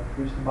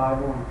preach the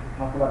Bible and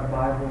talk about the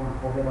Bible and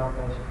hold it up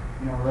as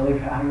really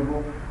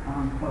valuable.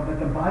 But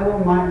the Bible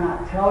might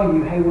not tell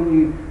you, hey, when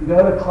you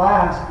go to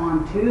class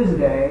on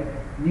Tuesday,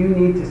 you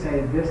need to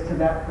say this to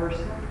that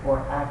person, or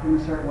act in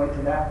a certain way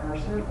to that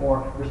person,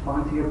 or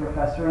respond to your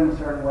professor in a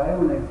certain way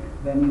when they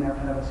then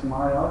kind of a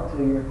smart aleck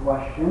to your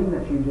question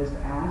that you just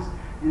asked.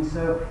 And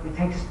so it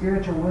takes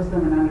spiritual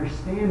wisdom and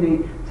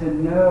understanding to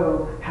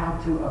know how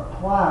to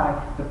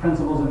apply the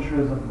principles and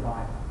truths of the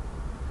Bible.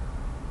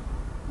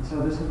 And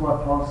so this is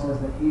what Paul says,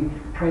 that he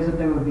prays that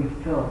they would be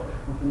filled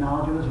with the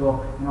knowledge of His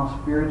will and all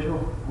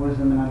spiritual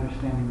wisdom and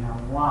understanding. Now,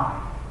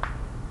 why?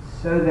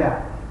 So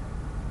that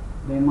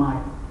they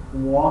might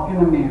walk in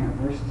a manner,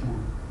 verse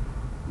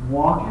 10,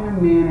 walk in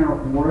a manner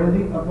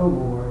worthy of the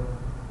Lord,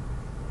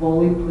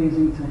 fully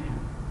pleasing to Him.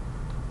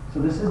 So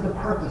this is the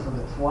purpose of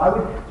this.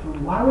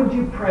 Why would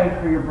you pray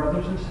for your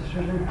brothers and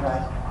sisters in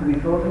Christ to be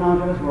filled with the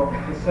knowledge of His will?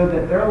 It's so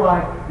that their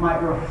life might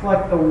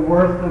reflect the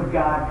worth of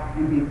God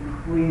and be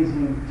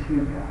pleasing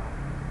to God.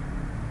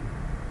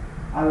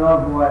 I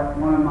love what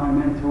one of my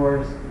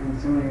mentors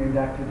in seminary,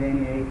 Dr.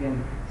 Danny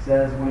Aiken,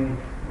 says when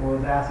he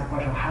was asked the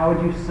question, how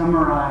would you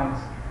summarize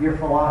your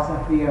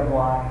philosophy of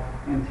life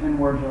in 10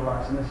 words or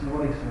less? And this is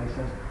what he says. He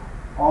says,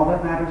 all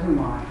that matters in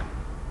life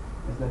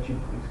is that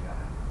you please God.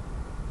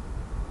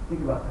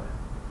 Think about that.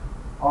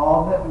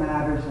 All that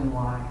matters in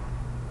life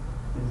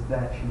is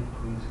that you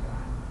please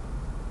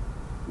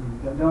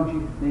God. Don't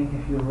you think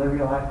if you live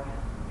your life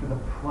for the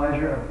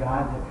pleasure of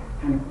God, that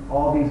kind of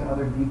all these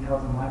other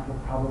details in life will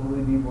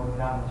probably be worked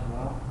out as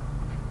well?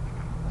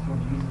 That's what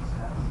Jesus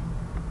says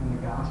in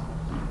the Gospels.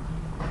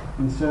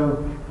 And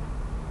so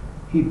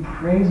he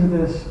prays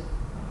this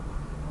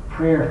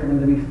prayer for them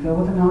to be filled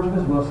with the knowledge of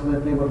His will so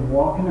that they would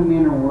walk in a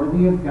manner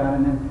worthy of God.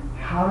 And then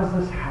how does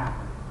this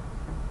happen?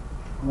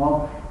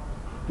 Well,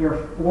 there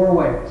are 4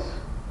 ways,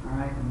 all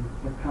right? And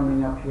they're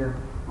coming up here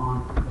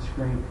on the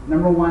screen.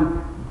 Number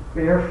 1,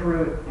 bear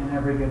fruit in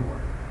every good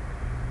work.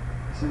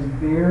 It says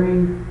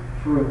bearing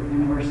fruit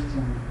in verse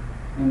 10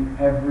 in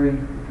every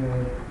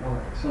good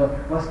work.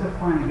 So let's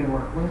define a good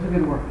work. What is a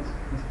good work?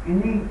 It's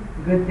any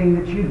good thing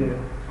that you do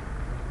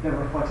that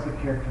reflects the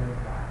character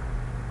of God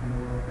and the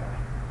will of God.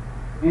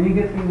 Any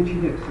good thing that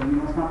you do. So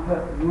let's not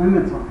put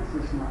limits on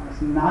this.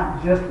 It's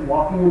not just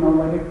walking in the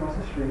lady across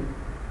the street.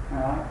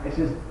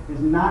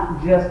 It's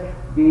not just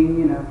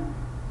being,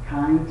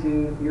 kind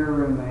to your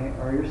roommate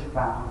or your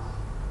spouse.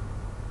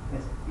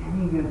 It's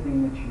any good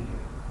thing that you do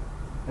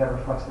that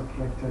reflects the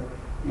character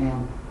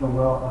and the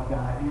will of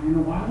God.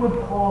 And why would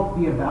Paul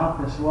be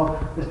about this? Well,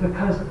 it's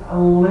because a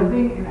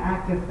living and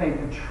active faith,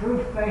 a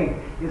true faith,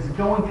 is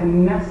going to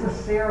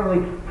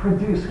necessarily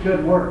produce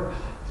good works.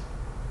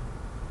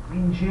 I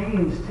mean,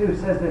 James, too,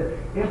 says that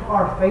if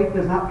our faith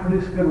does not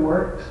produce good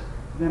works,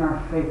 then our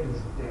faith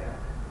is dead.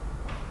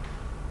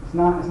 It's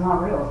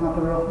not real. It's not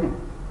the real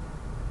thing.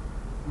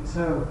 And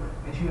so,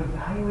 as you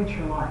evaluate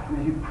your life, and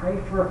as you pray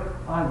for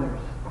others,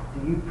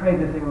 do you pray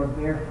that they will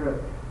bear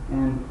fruit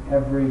in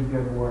every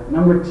good work?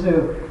 Number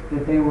 2,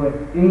 that they would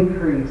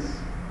increase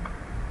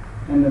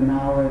in the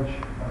knowledge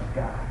of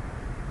God.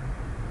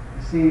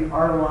 You see,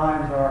 our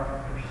lives are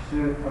a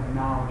pursuit of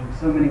knowledge in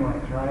so many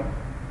ways, right?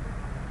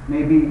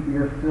 Maybe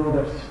your field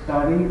of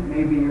study,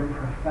 maybe your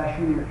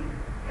profession, you're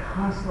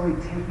constantly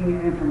taking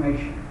in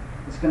information.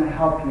 It's going to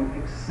help you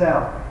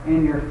excel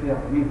in your field.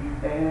 I mean,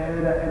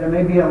 at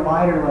maybe a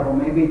lighter level,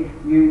 maybe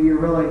you're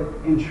really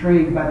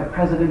intrigued by the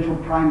presidential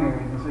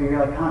primaries, and so you're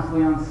like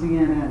constantly on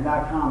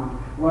CNN.com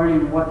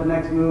learning what the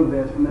next move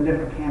is from the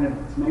different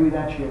candidates. Maybe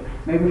that's you.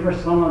 Maybe for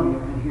some of you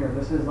in here,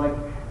 this is like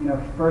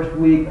first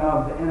week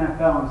of the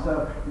NFL, and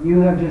so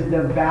you have just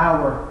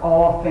devoured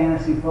all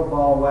fantasy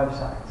football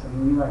websites. I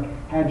mean, you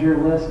had your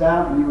list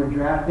out and you were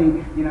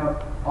drafting,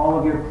 all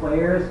of your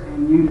players,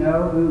 and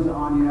who's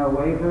on,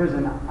 waivers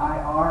and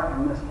IR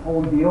and this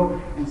whole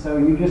deal. And so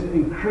you just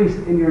increased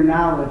in your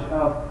knowledge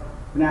of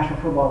the National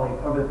Football League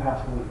over the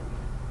past week.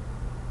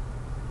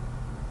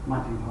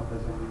 My team hope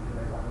is winning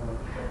today, by the way.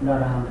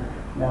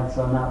 But that's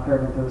not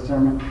pertinent to the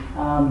sermon.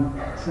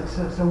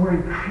 So we're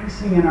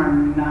increasing in our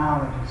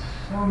knowledge of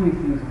so many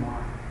things in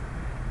life.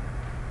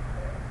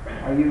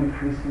 Are you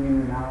increasing in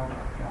your knowledge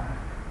of God?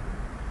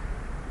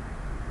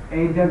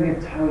 A.W.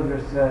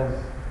 Tozer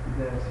says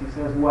this. He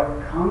says, what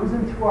comes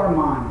into our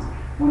minds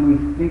when we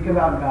think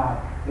about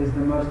God is the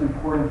most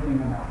important thing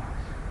about us.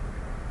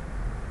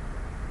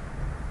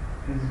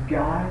 Is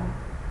God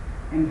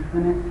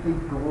infinitely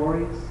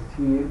glorious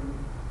to you?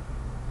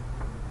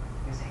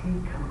 Is He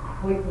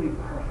completely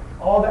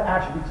perfect? All the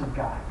attributes of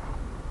God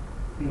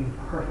being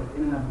perfect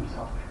in and of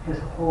Himself. His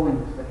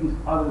holiness, that He's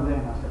other than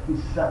us, that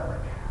He's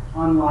separate,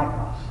 unlike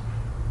us,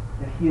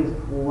 that He is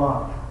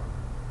love,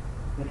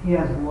 that He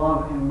has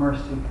love and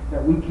mercy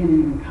that we can't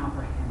even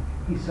comprehend.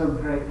 He's so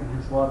great in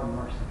His love and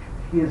mercy.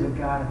 He is a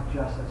God of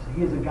justice.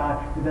 He is a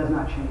God that does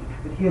not change.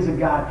 That He is a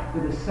God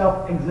that is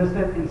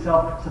self-existent and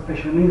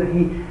self-sufficient. It means that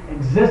He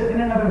exists in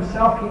and of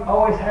Himself. He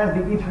always has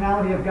the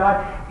eternality of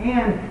God.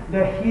 And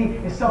that He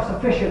is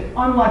self-sufficient,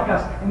 unlike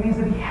us. It means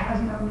that He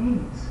has no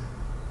needs.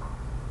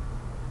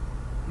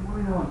 You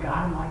want to know a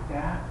God like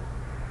that?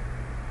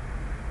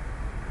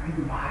 Read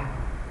the Bible.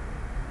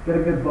 Get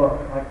a good book,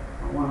 like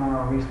one on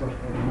our resource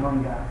page,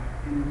 Knowing God.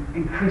 And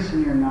increase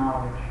in your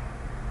knowledge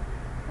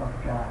of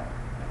God.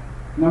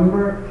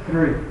 Number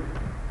 3,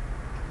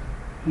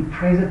 he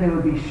prays that they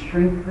would be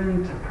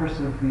strengthened to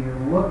persevere.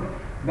 Look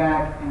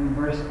back in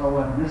verse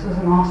 11. This is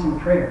an awesome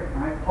prayer,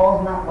 right?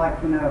 Paul's not like,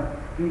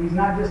 he's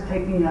not just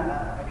taking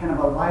a kind of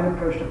a light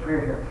approach to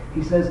prayer here.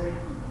 He says,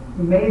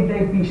 may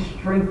they be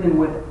strengthened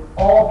with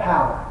all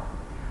power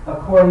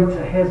according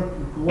to His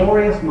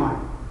glorious might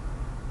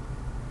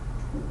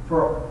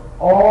for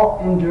all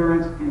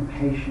endurance and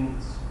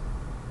patience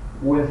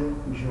with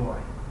joy.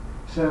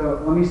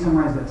 So let me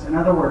summarize this. In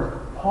other words,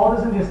 Paul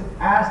doesn't just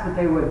ask that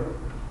they would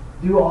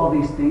do all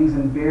these things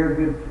and bear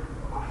good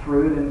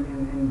fruit and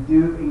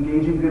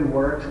engage in good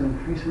works and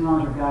increase in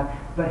knowledge of God,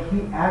 but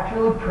he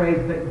actually prays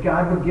that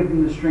God would give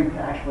them the strength to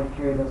actually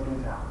carry those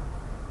things out.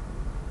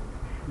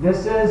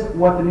 This is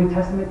what the New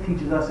Testament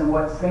teaches us, and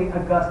what St.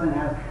 Augustine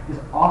has this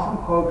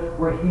awesome quote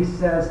where he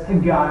says to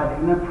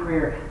God in a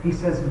prayer, he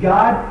says,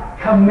 God,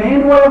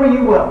 command whatever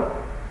you will,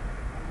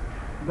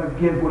 but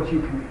give what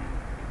you command.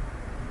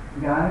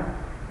 Got it?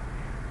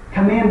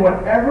 Command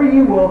whatever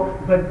you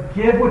will, but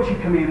give what you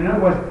command. In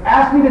other words,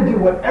 ask me to do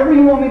whatever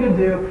you want me to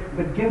do,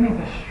 but give me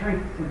the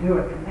strength to do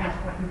it. And that's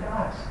what He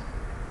does.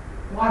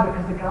 Why?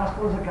 Because the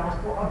gospel is a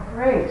gospel of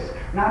grace.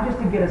 Not just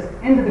to get us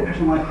into the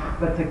Christian life,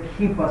 but to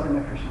keep us in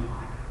the Christian life.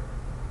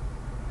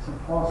 So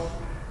Paul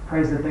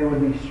prays that they would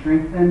be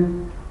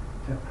strengthened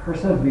to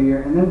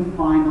persevere. And then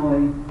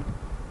finally,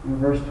 in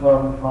verse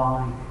 12 and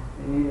following,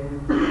 he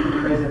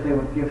prays that they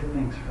would give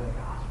thanks for the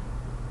gospel.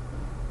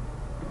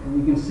 And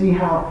you can see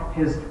how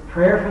his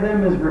prayer for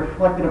them is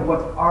reflective of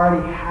what's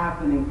already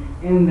happening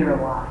in their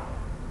life.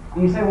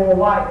 And you say, well,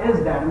 why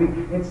is that? I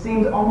mean, it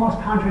seems almost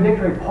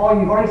contradictory. Paul,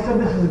 you've already said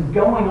this is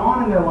going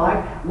on in their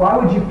life. Why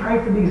would you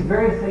pray for these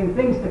very same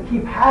things to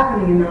keep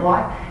happening in their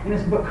life? And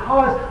it's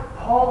because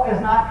Paul Paul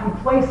is not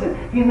complacent.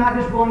 He's not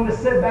just willing to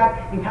sit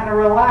back and kind of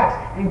relax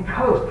and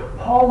coast.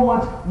 Paul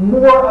wants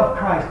more of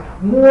Christ,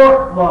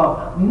 more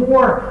love,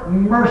 more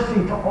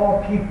mercy to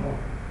all people,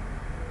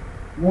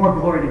 more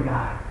glory to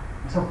God.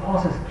 And so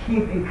Paul says,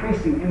 keep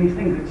increasing in these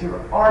things that you're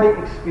already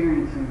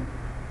experiencing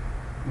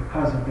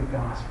because of the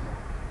gospel.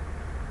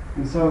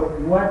 And so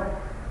what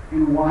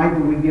and why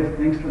do we give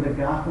thanks for the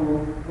gospel?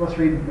 Well, let's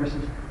read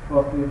verses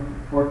 12 through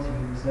 14.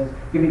 It says,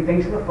 giving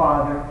thanks to the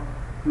Father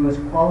who has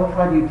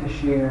qualified you to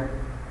share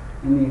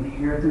in the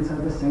inheritance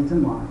of the saints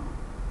in light.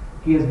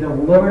 He has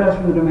delivered us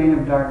from the domain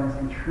of darkness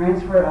and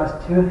transferred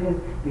us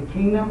to the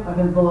kingdom of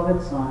His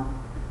beloved Son,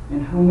 in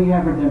whom we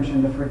have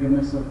redemption, the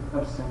forgiveness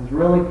of sins.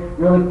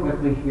 Really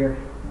quickly here,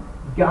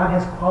 God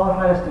has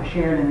qualified us to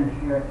share in an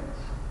inheritance.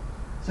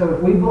 So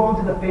if we belong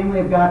to the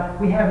family of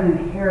God, we have an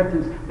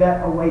inheritance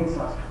that awaits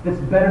us, that's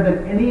better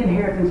than any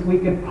inheritance we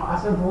could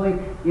possibly,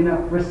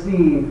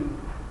 receive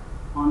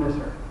on this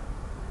earth.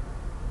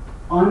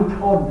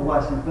 Untold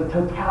blessings, the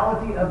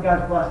totality of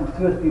God's blessings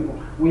to His people,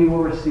 we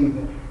will receive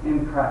it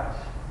in Christ.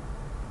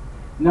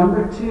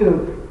 Number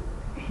two,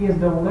 He has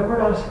delivered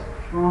us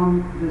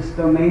from this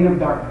domain of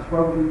darkness,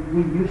 where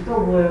we used to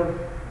live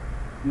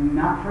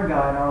not for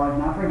God, our lives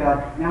not for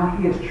God. Now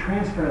He has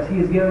transferred us. He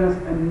has given us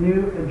a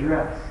new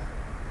address,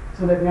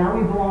 so that now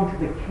we belong to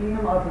the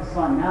kingdom of His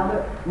Son. Now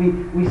that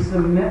we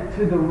submit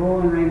to the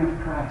rule and reign of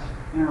Christ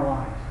in our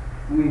lives,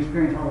 and we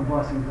experience all the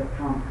blessings that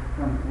come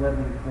from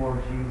living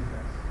for Jesus.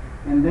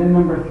 And then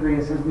number three,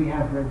 it says we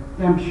have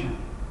redemption,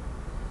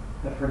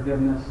 the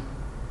forgiveness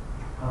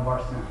of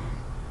our sins.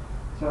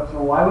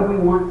 So why would we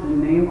want to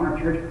name our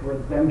church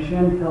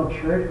Redemption Hill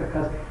Church?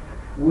 Because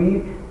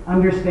we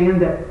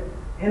understand that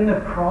in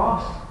the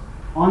cross,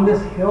 on this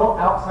hill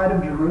outside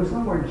of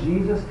Jerusalem, where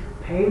Jesus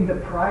paid the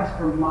price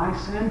for my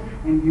sin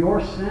and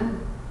your sin,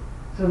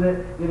 so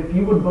that if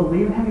you would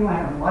believe in Him, you might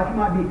have life, you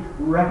might be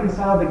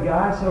reconciled to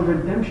God. So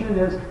redemption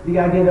is the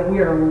idea that we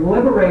are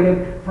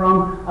liberated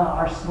from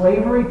our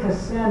slavery to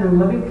sin and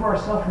living for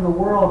ourselves in the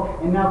world.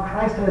 And now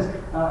Christ has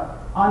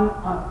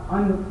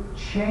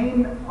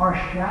unchained our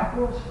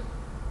shackles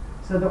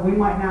so that we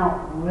might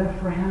now live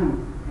for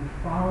Him and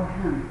follow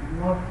Him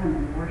and love Him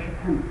and worship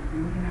Him.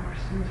 And we can have our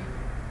sins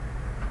forgiven.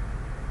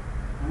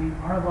 I mean,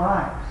 our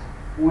lives,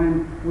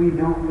 when we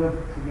don't live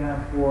to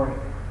God's glory,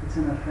 it's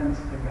an offense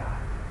to God.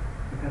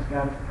 Because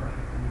God is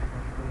perfect and He's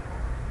perfectly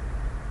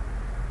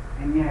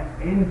holy. And yet,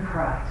 in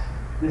Christ,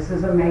 this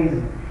is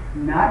amazing.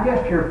 Not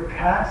just your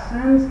past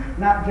sins,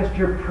 not just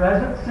your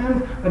present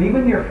sins, but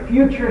even your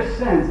future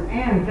sins,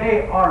 and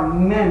they are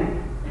many.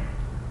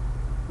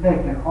 They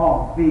can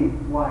all be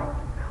wiped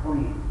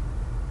clean,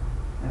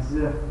 as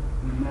if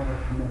you never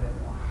committed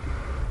one.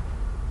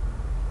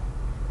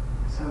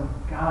 So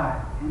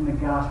God, in the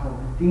gospel,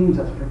 redeems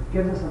us,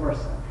 forgives us of our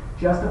sin,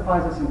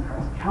 justifies us in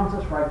Christ, counts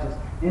us righteous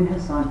in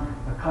His Son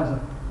because of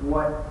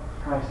what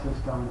Christ has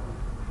done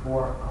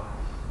for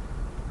us.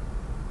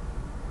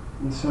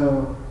 And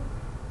so,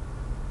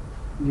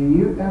 do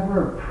you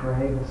ever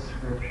pray the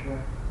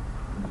Scripture?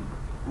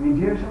 I mean,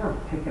 do you ever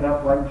pick it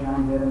up like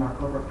John did in our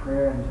corporate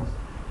prayer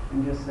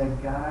and just say,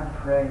 God, I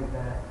pray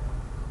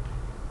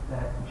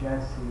that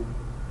Jesse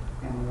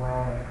and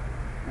Way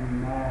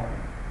and Meg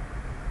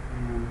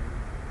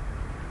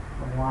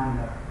and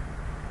Wanda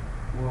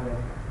would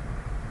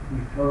be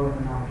filled with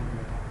the knowledge of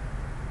your love,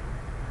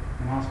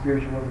 and all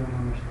spiritual wisdom and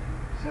understanding,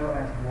 so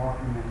as to walk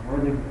in men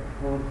worthy of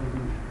full of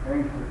pleasing,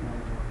 bearing fruit in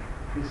knowledge,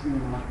 increasing in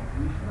knowledge.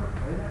 Can you sort of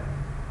pray that?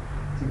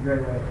 It's a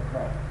great way to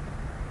pray.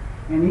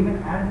 And even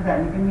added to that,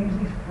 you can use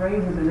these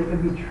phrases and they can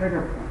be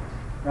trigger points,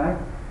 right?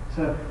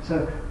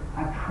 So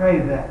I pray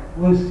that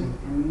Lucy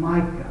and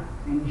Micah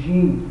and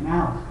Jean and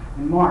Alice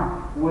and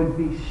Mark would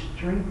be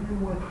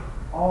strengthened with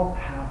all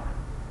power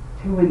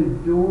to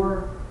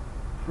endure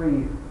for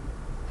you,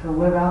 to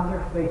live out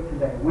their faith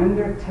today. When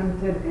they're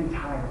tempted and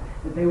tired,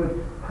 that they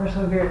would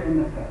persevere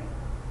in the faith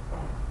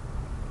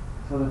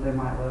so that they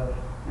might live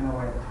in a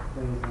way that's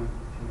pleasing to you.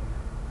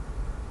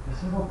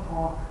 This is what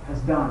Paul has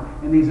done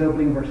in these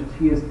opening verses.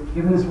 He has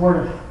given this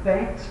word of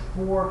thanks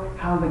for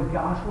how the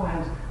gospel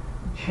has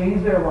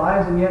changed their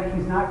lives, and yet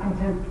he's not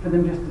content for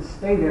them just to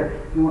stay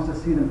there. He wants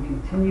to see them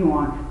continue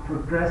on,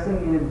 progressing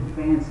and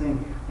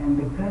advancing. And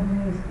the good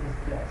news is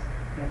this,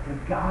 that the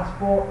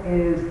gospel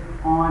is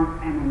on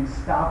an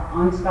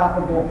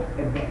unstoppable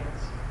advance.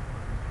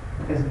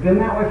 It's been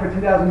that way for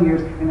 2,000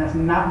 years, and that's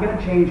not going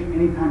to change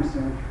anytime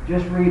soon.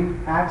 Just read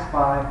Acts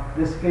 5.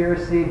 This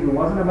Pharisee who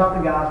wasn't about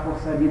the gospel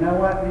said, you know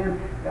what, man?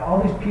 All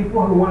these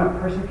people who want to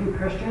persecute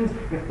Christians,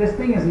 if this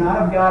thing is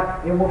not of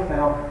God, it will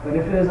fail. But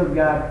if it is of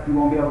God, you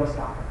won't be able to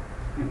stop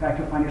it. In fact,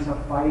 you'll find yourself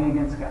fighting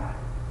against God.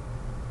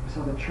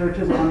 So the church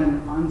is on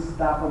an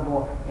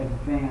unstoppable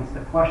advance.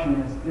 The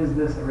question is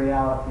this a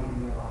reality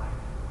in your life?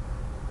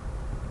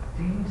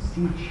 Do you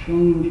see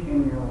change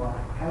in your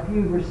life? Have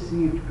you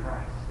received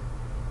Christ?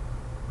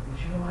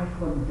 Does your life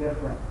look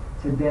different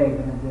today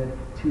than it did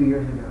 2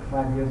 years ago,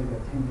 5 years ago,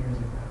 10 years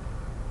ago,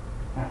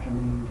 after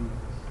meeting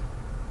Jesus?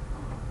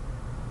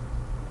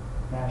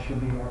 That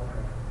should be our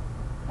prayer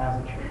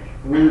as a church.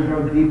 We would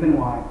grow deep and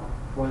wide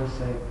for the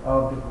sake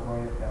of the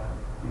glory of God.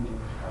 In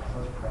Jesus Christ,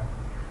 let's pray.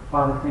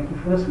 Father, thank you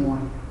for this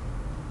morning.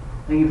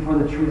 Thank you for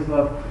the truth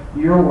of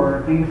your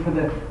word. Thank you for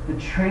the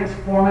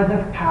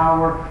transformative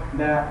power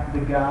that the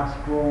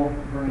gospel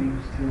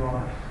brings to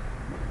us.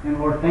 And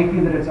Lord, thank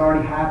you that it's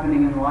already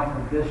happening in the life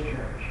of this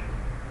church.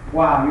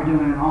 Wow, you're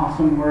doing an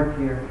awesome work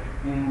here.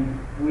 And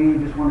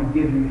we just want to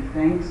give you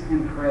thanks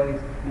and praise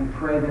and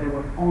pray that it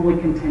will only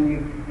continue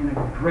in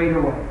a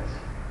greater ways.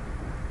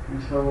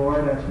 And so,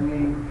 Lord, as we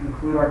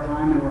conclude our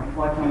time and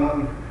reflect on what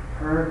we've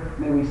heard,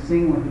 may we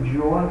sing with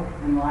joy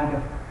in light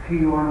of who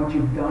you are and what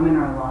you've done in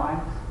our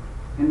lives.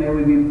 And may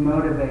we be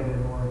motivated,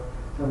 Lord,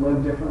 to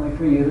live differently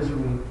for you this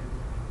week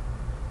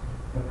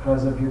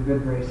because of your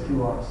good grace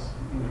to us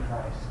in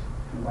Christ.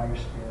 And by your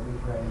Spirit we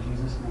pray in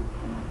Jesus' name.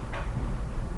 Amen.